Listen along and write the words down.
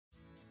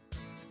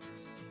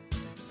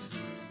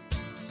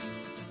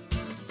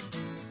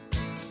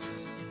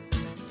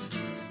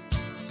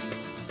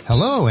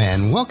Hello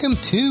and welcome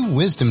to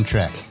Wisdom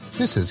Trek.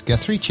 This is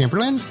Guthrie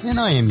Chamberlain and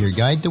I am your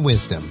guide to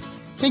wisdom.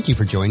 Thank you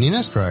for joining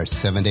us for our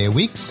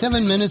 7-day-a-week,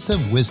 7 Minutes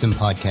of Wisdom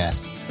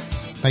podcast.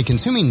 By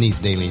consuming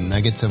these daily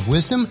nuggets of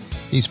wisdom,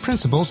 these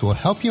principles will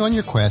help you on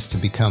your quest to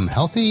become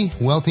healthy,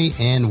 wealthy,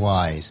 and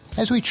wise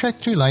as we trek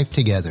through life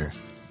together.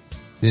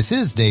 This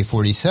is day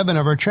 47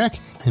 of our trek,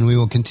 and we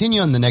will continue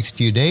on the next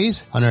few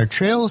days on our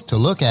trails to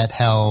look at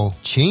how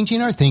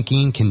changing our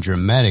thinking can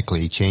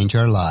dramatically change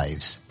our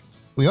lives.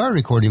 We are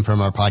recording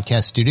from our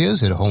podcast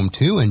studios at Home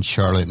 2 in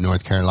Charlotte,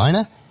 North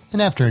Carolina,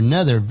 and after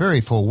another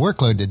very full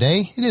workload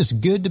today, it is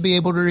good to be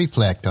able to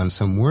reflect on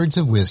some words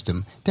of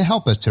wisdom to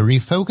help us to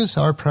refocus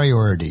our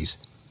priorities.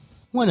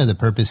 One of the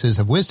purposes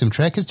of Wisdom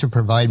Trek is to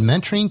provide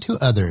mentoring to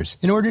others.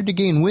 In order to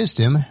gain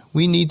wisdom,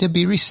 we need to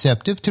be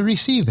receptive to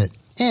receive it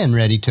and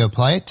ready to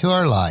apply it to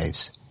our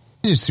lives.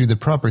 It is through the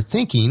proper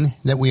thinking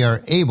that we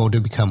are able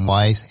to become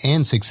wise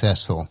and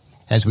successful.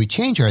 As we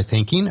change our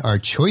thinking, our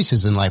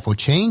choices in life will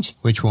change,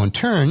 which will in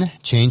turn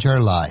change our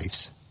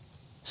lives.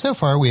 So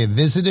far, we have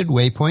visited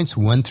waypoints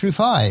 1 through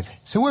 5,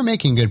 so we're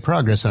making good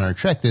progress on our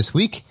trek this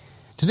week.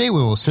 Today we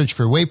will search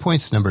for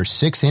waypoints number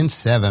 6 and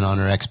 7 on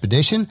our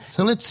expedition,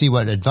 so let's see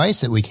what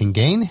advice that we can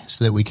gain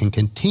so that we can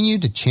continue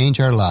to change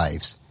our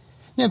lives.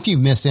 Now, if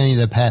you've missed any of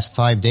the past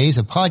 5 days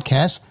of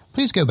podcasts,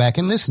 please go back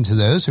and listen to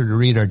those or to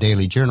read our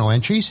daily journal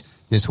entries.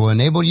 This will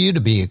enable you to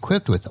be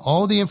equipped with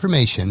all the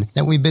information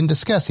that we've been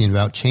discussing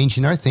about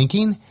changing our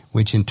thinking,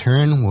 which in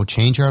turn will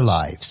change our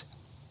lives.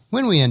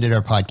 When we ended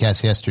our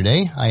podcast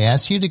yesterday, I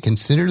asked you to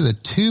consider the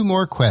 2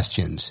 more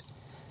questions.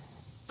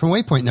 From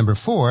waypoint number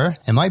 4,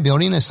 am I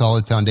building a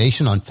solid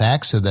foundation on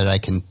facts so that I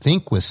can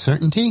think with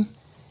certainty?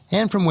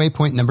 And from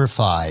waypoint number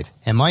 5,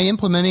 am I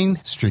implementing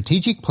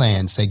strategic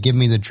plans that give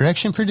me the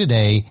direction for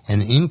today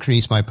and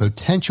increase my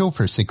potential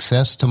for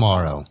success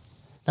tomorrow?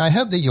 Now, I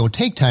hope that you'll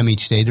take time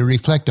each day to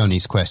reflect on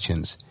these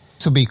questions.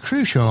 This will be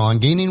crucial on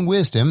gaining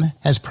wisdom,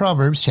 as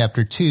Proverbs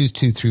chapter 2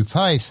 through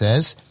 5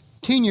 says,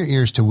 "Tune your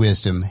ears to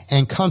wisdom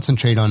and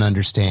concentrate on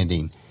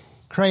understanding.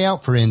 Cry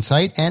out for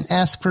insight and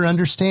ask for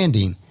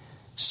understanding.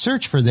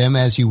 Search for them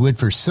as you would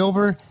for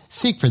silver,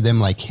 seek for them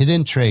like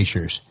hidden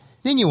treasures.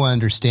 Then you will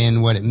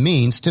understand what it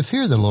means to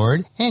fear the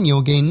Lord, and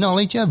you'll gain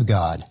knowledge of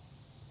God."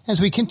 As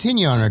we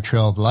continue on our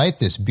trail of life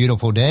this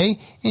beautiful day,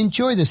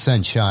 enjoy the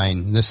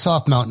sunshine, the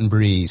soft mountain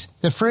breeze,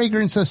 the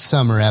fragrance of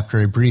summer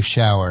after a brief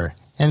shower.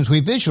 And as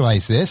we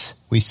visualize this,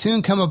 we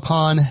soon come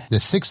upon the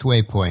 6th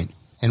waypoint,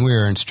 and we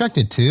are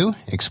instructed to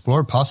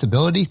explore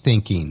possibility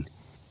thinking.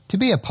 To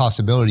be a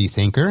possibility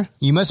thinker,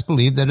 you must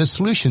believe that a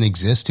solution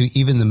exists to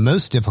even the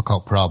most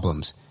difficult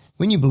problems.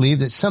 When you believe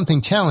that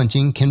something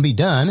challenging can be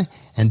done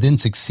and then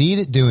succeed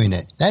at doing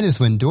it, that is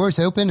when doors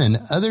open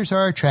and others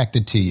are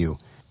attracted to you.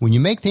 When you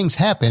make things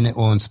happen, it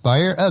will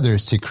inspire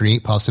others to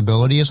create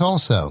possibilities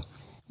also.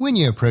 When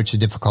you approach a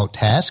difficult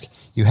task,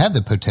 you have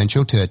the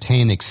potential to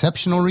attain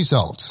exceptional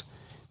results.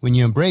 When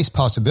you embrace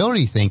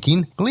possibility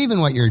thinking, believe in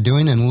what you're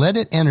doing and let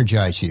it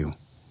energize you.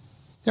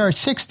 There are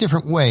 6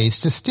 different ways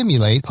to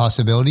stimulate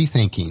possibility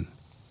thinking.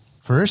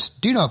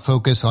 First, do not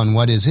focus on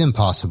what is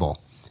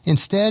impossible.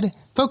 Instead,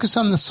 focus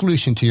on the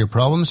solution to your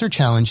problems or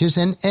challenges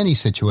in any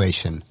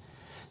situation.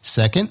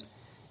 Second,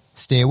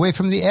 stay away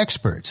from the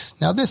experts.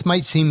 Now, this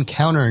might seem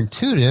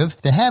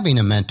counterintuitive to having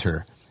a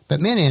mentor,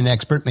 but many an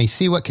expert may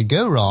see what could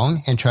go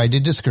wrong and try to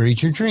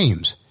discourage your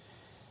dreams.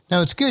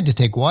 Now, it's good to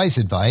take wise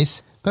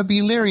advice, but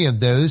be leery of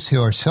those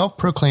who are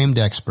self-proclaimed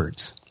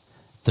experts.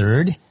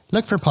 Third,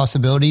 look for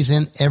possibilities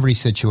in every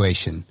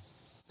situation.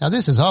 Now,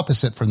 this is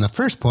opposite from the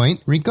first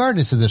point.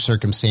 Regardless of the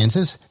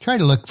circumstances, try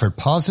to look for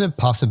positive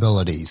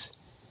possibilities.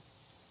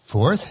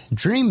 Fourth,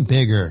 dream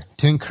bigger.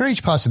 To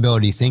encourage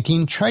possibility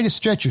thinking, try to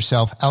stretch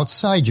yourself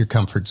outside your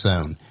comfort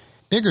zone.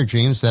 Bigger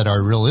dreams that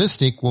are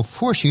realistic will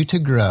force you to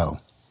grow.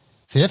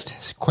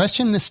 Fifth,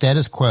 question the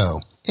status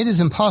quo. It is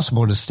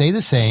impossible to stay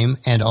the same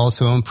and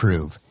also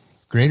improve.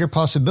 Greater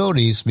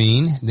possibilities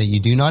mean that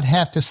you do not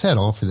have to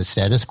settle for the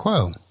status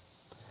quo.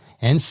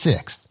 And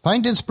sixth,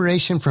 find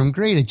inspiration from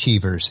great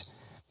achievers.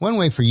 One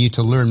way for you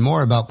to learn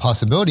more about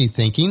possibility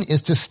thinking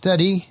is to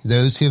study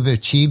those who have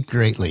achieved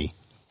greatly.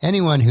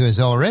 Anyone who has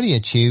already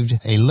achieved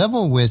a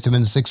level of wisdom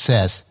and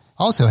success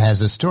also has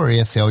a story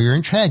of failure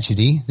and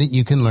tragedy that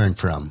you can learn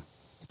from.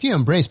 If you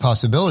embrace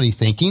possibility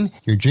thinking,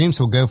 your dreams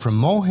will go from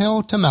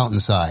molehill to mountain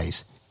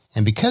size.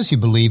 And because you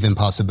believe in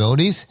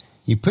possibilities,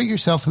 you put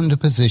yourself into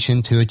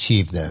position to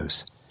achieve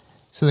those.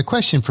 So the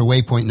question for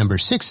waypoint number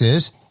 6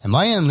 is, am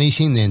I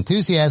unleashing the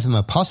enthusiasm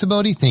of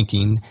possibility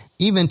thinking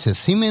even to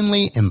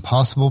seemingly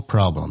impossible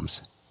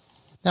problems?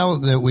 Now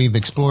that we've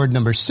explored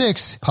number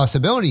 6,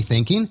 possibility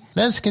thinking,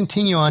 let's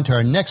continue on to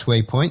our next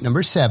waypoint,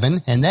 number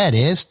 7, and that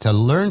is to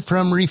learn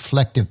from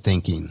reflective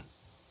thinking.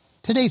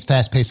 Today's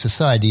fast-paced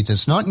society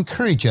does not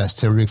encourage us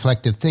to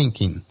reflective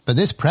thinking, but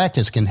this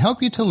practice can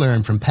help you to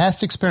learn from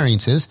past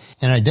experiences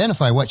and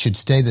identify what should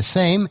stay the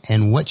same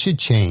and what should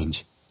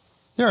change.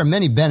 There are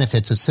many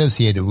benefits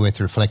associated with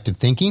reflective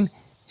thinking.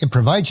 It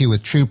provides you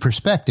with true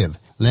perspective,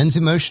 lends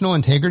emotional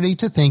integrity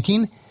to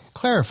thinking,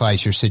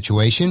 clarifies your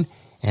situation,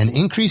 and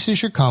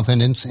increases your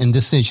confidence in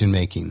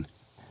decision-making.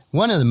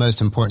 One of the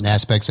most important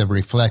aspects of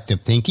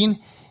reflective thinking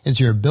is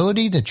your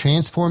ability to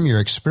transform your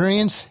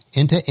experience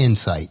into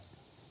insight.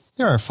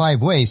 There are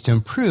 5 ways to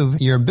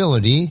improve your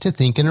ability to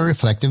think in a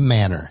reflective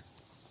manner.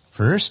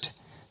 First,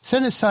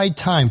 set aside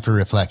time for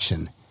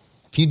reflection.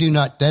 If you do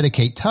not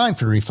dedicate time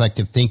for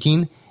reflective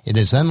thinking, it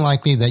is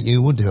unlikely that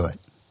you will do it.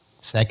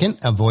 Second,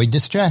 avoid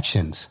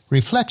distractions.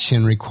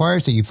 Reflection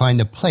requires that you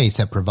find a place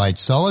that provides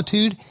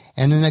solitude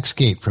and an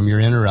escape from your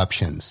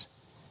interruptions.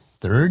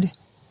 Third,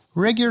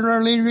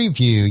 regularly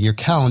review your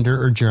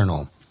calendar or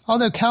journal.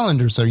 Although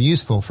calendars are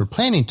useful for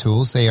planning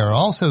tools, they are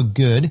also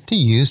good to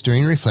use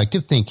during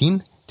reflective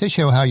thinking to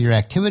show how your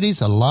activities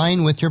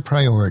align with your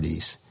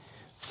priorities.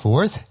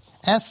 Fourth,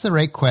 ask the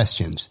right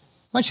questions.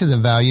 Much of the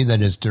value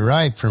that is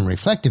derived from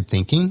reflective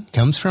thinking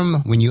comes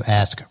from when you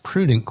ask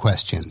prudent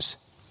questions.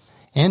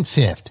 And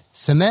fifth,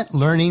 cement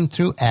learning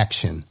through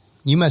action.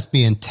 You must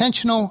be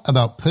intentional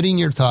about putting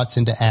your thoughts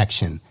into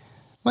action.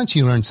 Once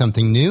you learn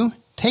something new,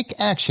 take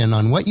action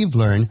on what you've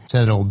learned so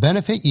that it will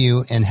benefit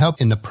you and help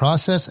in the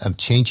process of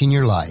changing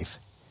your life.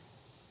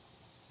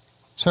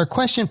 So our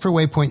question for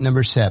waypoint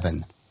number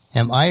 7.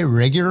 Am I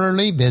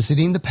regularly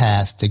visiting the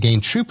past to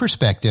gain true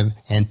perspective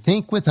and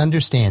think with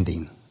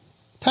understanding?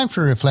 Time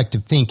for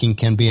reflective thinking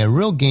can be a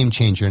real game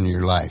changer in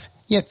your life,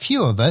 yet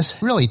few of us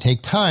really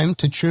take time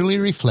to truly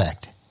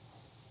reflect.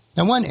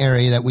 Now, one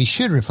area that we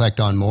should reflect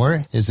on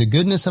more is the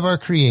goodness of our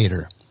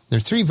Creator. There are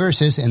 3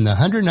 verses in the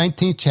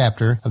 119th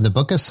chapter of the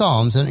book of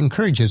Psalms that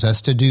encourages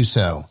us to do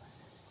so.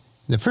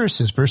 The first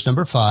is verse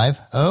number 5,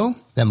 "Oh,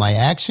 that my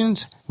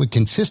actions would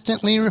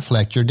consistently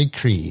reflect your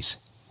decrees."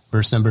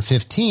 Verse number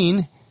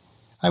 15,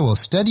 "I will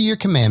study your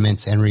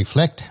commandments and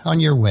reflect on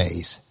your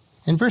ways."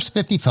 And verse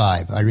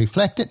 55, "I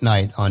reflect at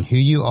night on who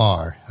you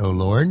are, O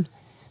Lord.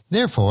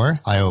 Therefore,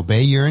 I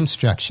obey your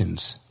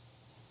instructions."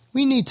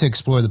 We need to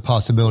explore the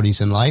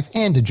possibilities in life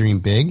and to dream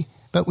big,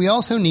 but we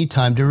also need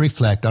time to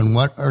reflect on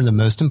what are the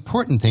most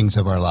important things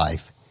of our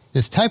life.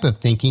 This type of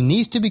thinking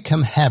needs to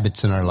become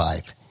habits in our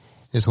life.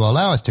 This will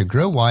allow us to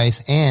grow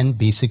wise and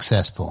be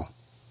successful.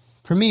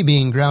 For me,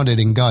 being grounded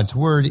in God's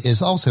Word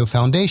is also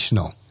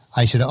foundational.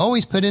 I should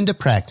always put into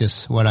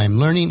practice what I am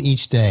learning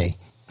each day.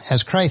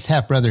 As Christ's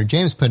half-brother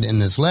James put it in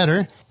his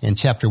letter, in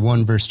chapter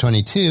 1, verse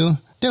 22,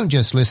 "Don't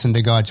just listen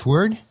to God's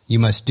Word, you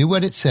must do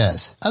what it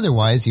says.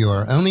 Otherwise, you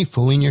are only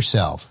fooling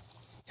yourself."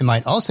 It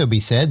might also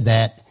be said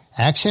that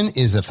action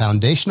is the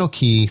foundational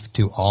key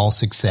to all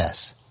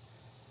success.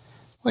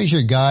 Well, as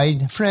your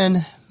guide,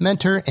 friend,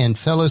 mentor, and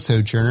fellow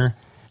sojourner,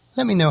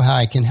 let me know how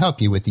I can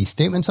help you with these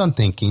statements on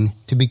thinking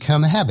to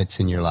become habits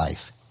in your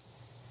life.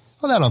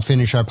 Well, that'll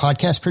finish our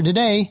podcast for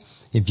today.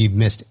 If you've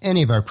missed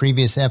any of our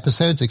previous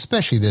episodes,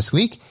 especially this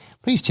week,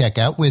 please check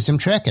out Wisdom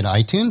Trek at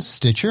iTunes,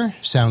 Stitcher,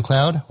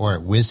 SoundCloud, or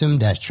at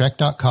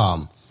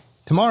wisdom-trek.com.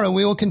 Tomorrow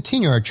we will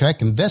continue our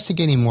trek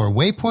investigating more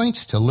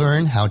waypoints to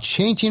learn how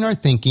changing our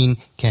thinking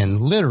can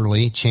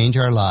literally change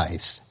our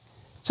lives.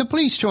 So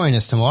please join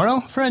us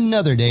tomorrow for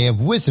another day of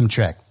Wisdom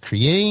Trek,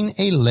 creating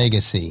a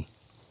legacy.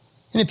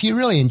 And if you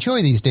really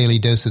enjoy these daily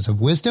doses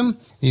of wisdom,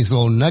 these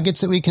little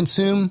nuggets that we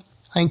consume,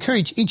 I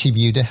encourage each of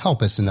you to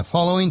help us in the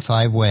following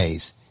 5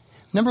 ways.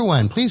 Number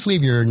 1, please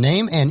leave your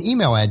name and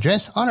email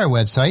address on our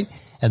website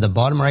at the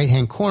bottom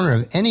right-hand corner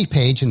of any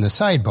page in the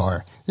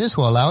sidebar. This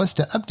will allow us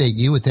to update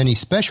you with any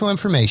special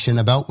information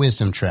about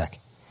Wisdom Trek.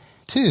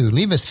 2,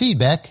 leave us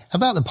feedback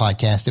about the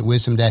podcast at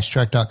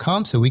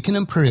wisdom-trek.com so we can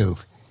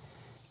improve.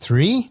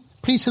 3,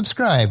 please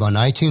subscribe on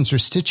iTunes or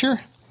Stitcher.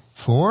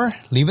 4,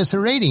 leave us a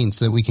rating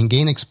so that we can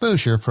gain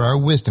exposure for our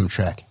Wisdom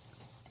Trek.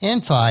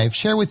 And 5,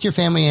 share with your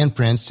family and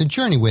friends to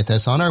journey with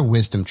us on our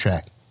Wisdom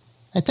Trek.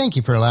 I thank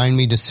you for allowing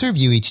me to serve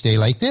you each day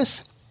like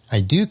this. I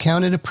do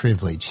count it a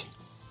privilege.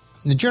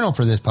 The journal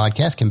for this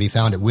podcast can be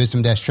found at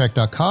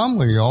wisdom-trek.com,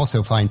 where you'll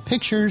also find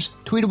pictures,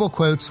 tweetable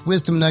quotes,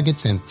 wisdom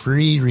nuggets, and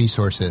free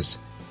resources.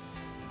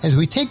 As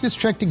we take this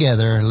trek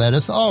together, let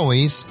us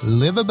always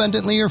live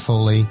abundantly or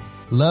fully,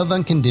 love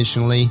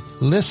unconditionally,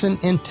 listen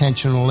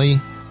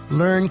intentionally,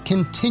 learn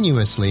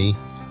continuously,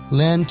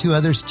 lend to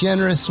others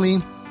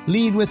generously,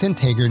 lead with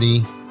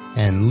integrity,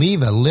 and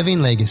leave a living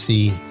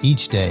legacy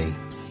each day.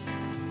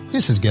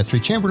 This is Guthrie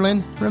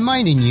Chamberlain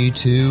reminding you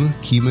to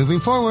keep moving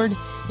forward,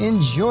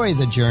 enjoy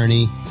the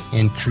journey,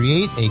 and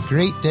create a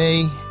great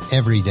day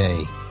every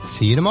day.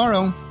 See you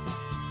tomorrow.